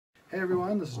Hey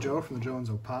everyone, this is Joe from the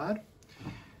Joe&ZO pod,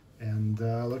 and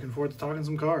looking forward to talking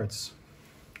some cards.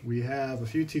 We have a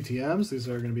few TTMs. These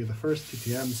are going to be the first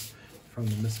TTMs from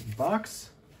the missing box.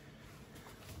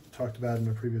 Talked about in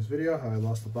a previous video how I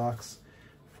lost the box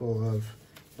full of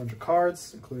a bunch of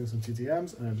cards, including some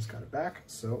TTMs, and I just got it back.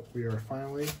 So we are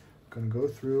finally going to go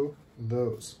through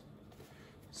those.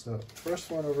 So the first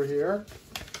one over here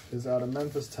is out of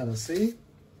Memphis, Tennessee,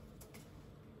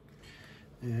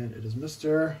 and it is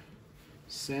Mr.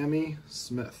 Sammy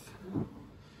Smith.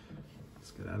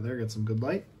 Let's get out of there, get some good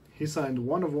light. He signed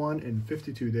 1 of 1 in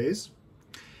 52 days.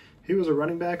 He was a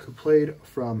running back who played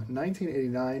from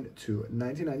 1989 to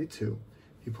 1992.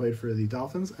 He played for the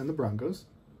Dolphins and the Broncos.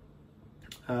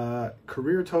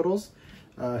 Career totals,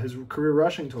 his career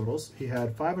rushing totals, he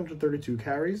had 532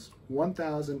 carries,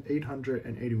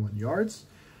 1,881 yards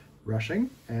rushing,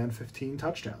 and 15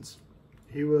 touchdowns.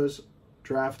 He was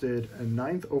drafted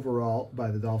 9th overall by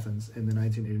the Dolphins in the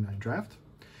 1989 draft.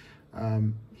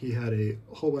 He had a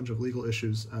whole bunch of legal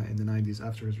issues in the 90s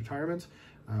after his retirement,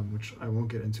 which I won't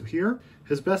get into here.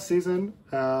 His best season,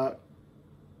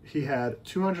 he had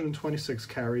 226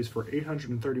 carries for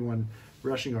 831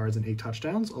 rushing yards and 8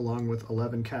 touchdowns, along with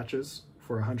 11 catches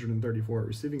for 134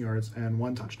 receiving yards and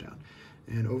 1 touchdown.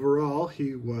 And overall,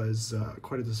 he was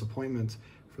quite a disappointment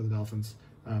for the Dolphins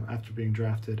after being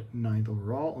drafted 9th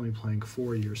overall, only playing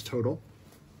 4 years total.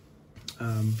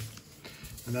 And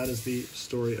that is the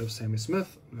story of Sammy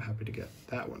Smith. I'm happy to get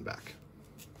that one back.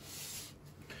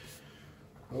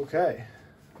 Okay,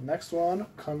 next one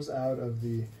comes out of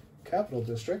the Capital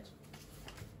District,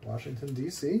 Washington,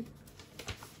 D.C.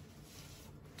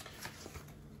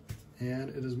 And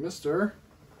it is Mr.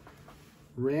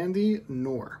 Randy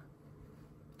Knorr.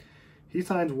 He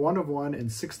signed 1 of 1 in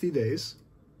 60 days.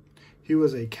 He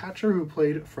was a catcher who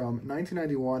played from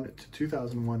 1991 to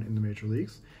 2001 in the major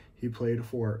leagues. He played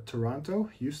for Toronto,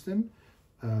 Houston,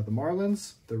 the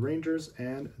Marlins, the Rangers,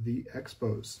 and the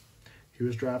Expos. He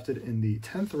was drafted in the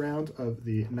 10th round of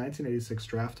the 1986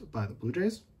 draft by the Blue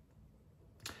Jays.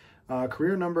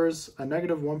 Career numbers, a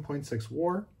 -1.6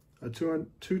 WAR, a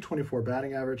 224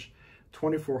 batting average,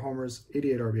 24 homers,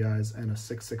 88 RBIs, and a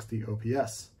 660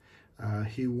 OPS.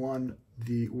 He won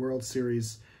the World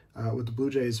Series with the Blue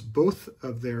Jays, both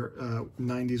of their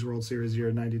 90s World Series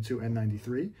year, 92 and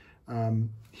 93.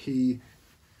 He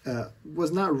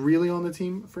was not really on the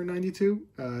team for 92.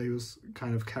 He was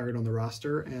kind of carried on the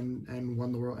roster and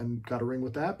won the world and got a ring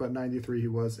with that. But 93, he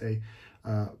was a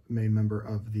main member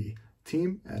of the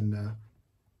team and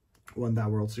won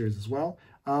that World Series as well.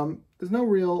 There's no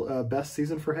real best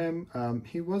season for him.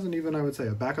 He wasn't even, I would say,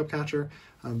 a backup catcher.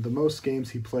 The most games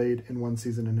he played in one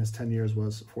season in his 10 years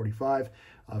was 45.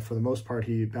 For the most part,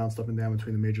 he bounced up and down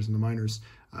between the majors and the minors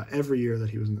every year that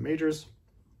he was in the majors.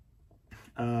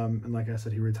 And like I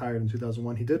said, he retired in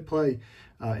 2001. He did play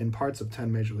in parts of 10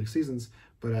 major league seasons,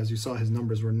 but as you saw, his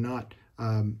numbers were not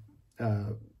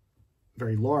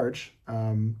very large.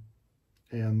 And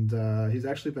he's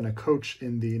actually been a coach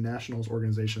in the Nationals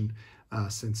organization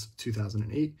since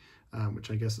 2008,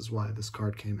 which I guess is why this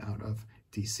card came out of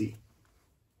DC.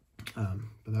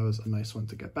 But that was a nice one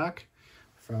to get back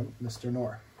from Mr.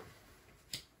 Knorr.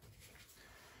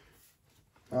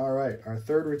 All right, our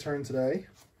third return today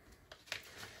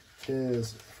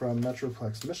is from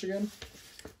Metroplex, Michigan.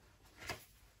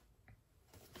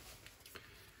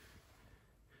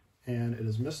 And it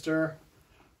is Mr.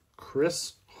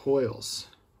 Chris Hoiles,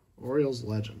 Orioles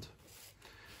legend.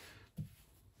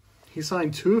 He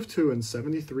signed 2 of 2 in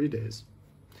 73 days.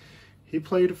 He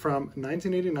played from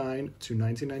 1989 to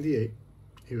 1998.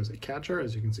 He was a catcher,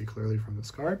 as you can see clearly from this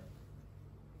card.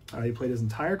 He played his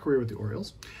entire career with the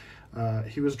Orioles.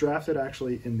 He was drafted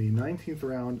actually in the 19th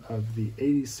round of the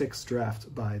 86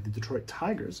 draft by the Detroit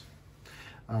Tigers,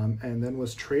 and then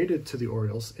was traded to the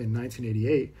Orioles in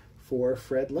 1988 for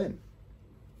Fred Lynn.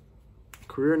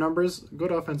 Career numbers,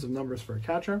 good offensive numbers for a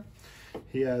catcher.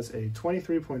 He has a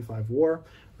 23.5 WAR,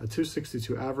 a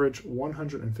 262 average,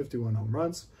 151 home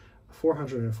runs,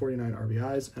 449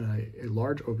 RBIs, and a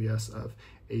large OPS of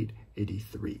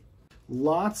 883.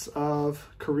 Lots of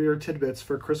career tidbits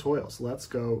for Chris Hoiles. Let's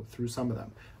go through some of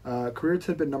them. Career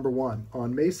tidbit number 1.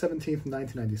 On May 17th,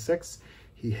 1996,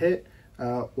 he hit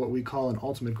what we call an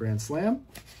ultimate grand slam,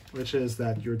 which is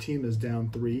that your team is down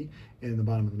 3 in the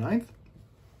bottom of the 9th.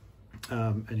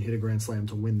 And he hit a grand slam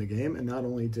to win the game. And not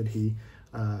only did he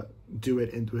do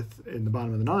it in the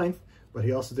bottom of the 9th, but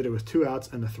he also did it with 2 outs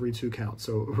and a 3-2 count.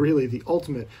 So really the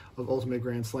ultimate of ultimate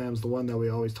grand slams, the one that we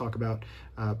always talk about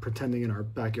pretending in our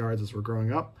backyards as we're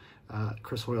growing up.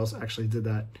 Chris Hoiles actually did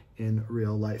that in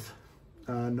real life.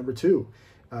 Number 2,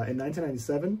 in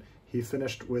 1997, He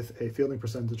finished with a fielding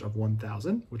percentage of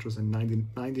 1,000, which was in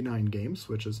 99 games,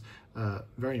 which is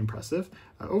very impressive.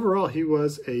 Overall, he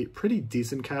was a pretty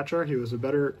decent catcher. He was a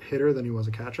better hitter than he was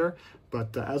a catcher,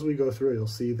 but as we go through, you'll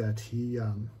see that he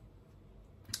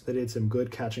had some good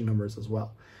catching numbers as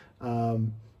well.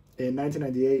 In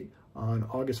 1998, on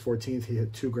August 14th, he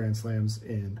hit 2 grand slams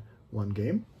in 1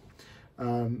 game.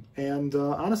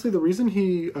 Honestly, the reason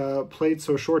he played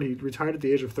so short, he retired at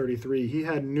the age of 33, he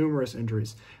had numerous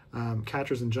injuries.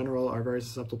 Catchers in general are very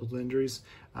susceptible to injuries,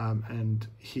 and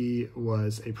he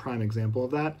was a prime example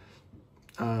of that,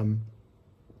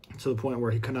 to the point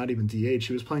where he could not even DH.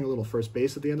 He was playing a little first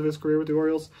base at the end of his career with the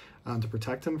Orioles to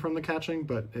protect him from the catching,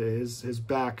 but his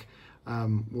back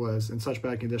was in such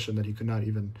bad condition that he could not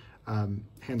even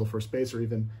handle first base or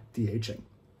even DHing.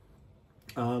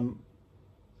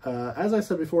 As I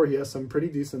said before, he has some pretty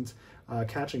decent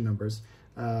catching numbers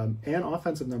and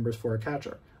offensive numbers for a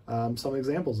catcher. Some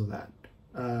examples of that.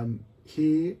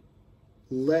 He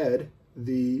led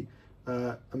the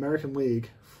American League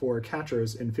for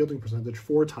catchers in fielding percentage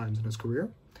 4 times in his career.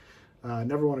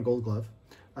 Never won a Gold Glove.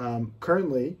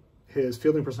 Currently, his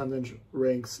fielding percentage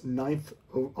ranks 9th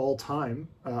all time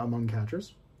among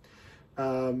catchers.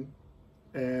 And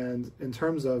in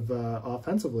terms of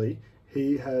offensively,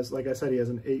 he has, like I said, he has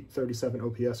an 837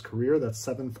 OPS career. That's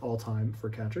 7th all time for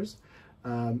catchers.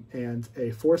 And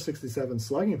a 467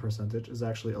 slugging percentage is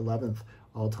actually 11th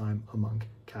all time among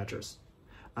catchers.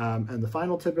 And the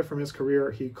final tidbit from his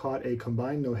career, he caught a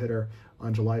combined no-hitter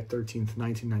on July 13th,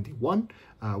 1991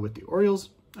 with the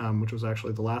Orioles, which was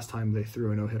actually the last time they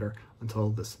threw a no-hitter until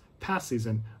this past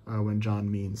season when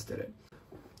John Means did it.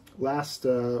 Last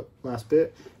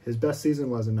bit, his best season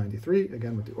was in 93,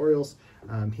 again with the Orioles.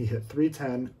 He hit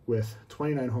 .310 with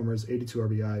 29 homers, 82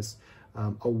 RBIs,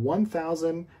 a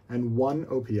 1,001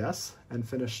 OPS, and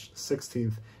finished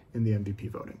 16th in the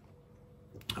MVP voting.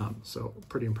 So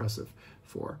pretty impressive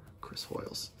for Chris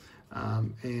Hoiles.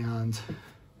 And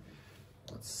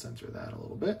let's center that a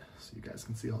little bit so you guys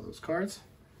can see all those cards.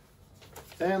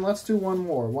 And let's do one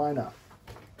more, why not?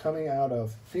 Coming out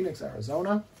of Phoenix,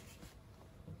 Arizona,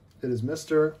 it is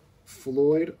Mr.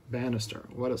 Floyd Bannister.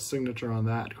 What a signature on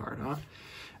that card, huh?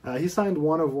 He signed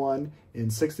 1 of 1 in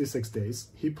 66 days.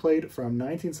 He played from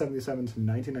 1977 to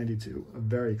 1992, a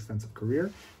very extensive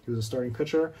career. He was a starting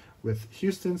pitcher with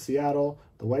Houston, Seattle,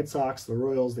 the White Sox, the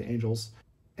Royals, the Angels,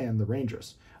 and the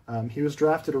Rangers. He was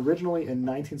drafted originally in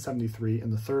 1973 in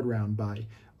the 3rd round by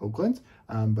Oakland,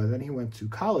 but then he went to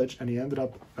college and he ended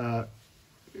up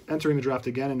entering the draft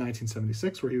again in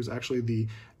 1976, where he was actually the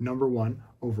 #1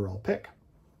 overall pick.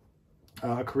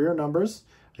 Career numbers,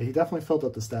 he definitely filled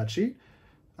up the stat sheet.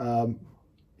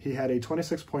 He had a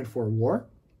 26.4 WAR.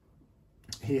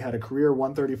 He had a career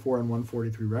 134 and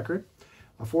 143 record,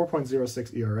 a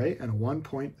 4.06 ERA, and a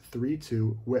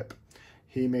 1.32 WHIP.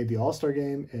 He made the All-Star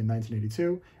game in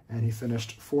 1982, and he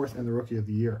finished 4th in the Rookie of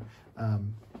the Year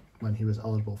when he was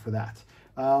eligible for that.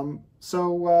 You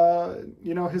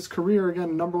know, his career,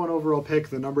 again, #1 overall pick.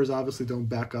 The numbers obviously don't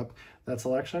back up that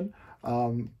selection.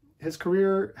 His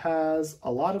career has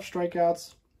a lot of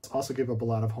strikeouts, also gave up a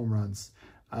lot of home runs.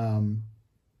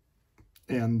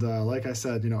 Like I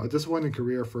said, you know, a disappointing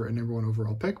career for a #1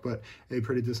 overall pick, but a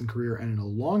pretty decent career and a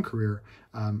long career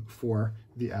for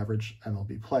the average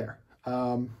MLB player.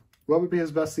 What would be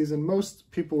his best season? Most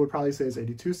people would probably say his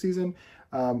 82 season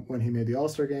when he made the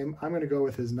All-Star game. I'm going to go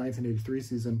with his 1983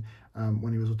 season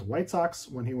when he was with the White Sox,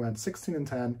 when he went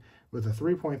 16-10 with a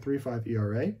 3.35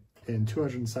 ERA in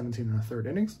 217 1/3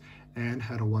 innings and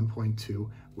had a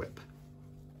 1.2 WHIP.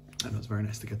 And it was very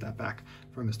nice to get that back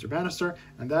from Mr. Bannister.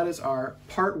 And that is our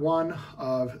part 1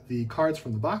 of the cards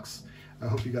from the box. I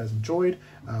hope you guys enjoyed.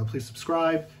 Please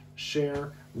subscribe,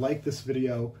 share, like this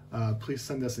video. Please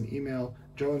send us an email,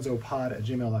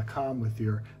 joeandzopod@gmail.com, with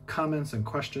your comments and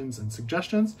questions and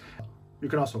suggestions. You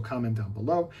can also comment down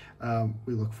below.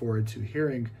 We look forward to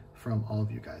hearing from all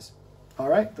of you guys. All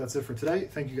right, that's it for today.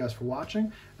 Thank you guys for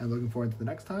watching, and looking forward to the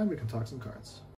next time we can talk some cards.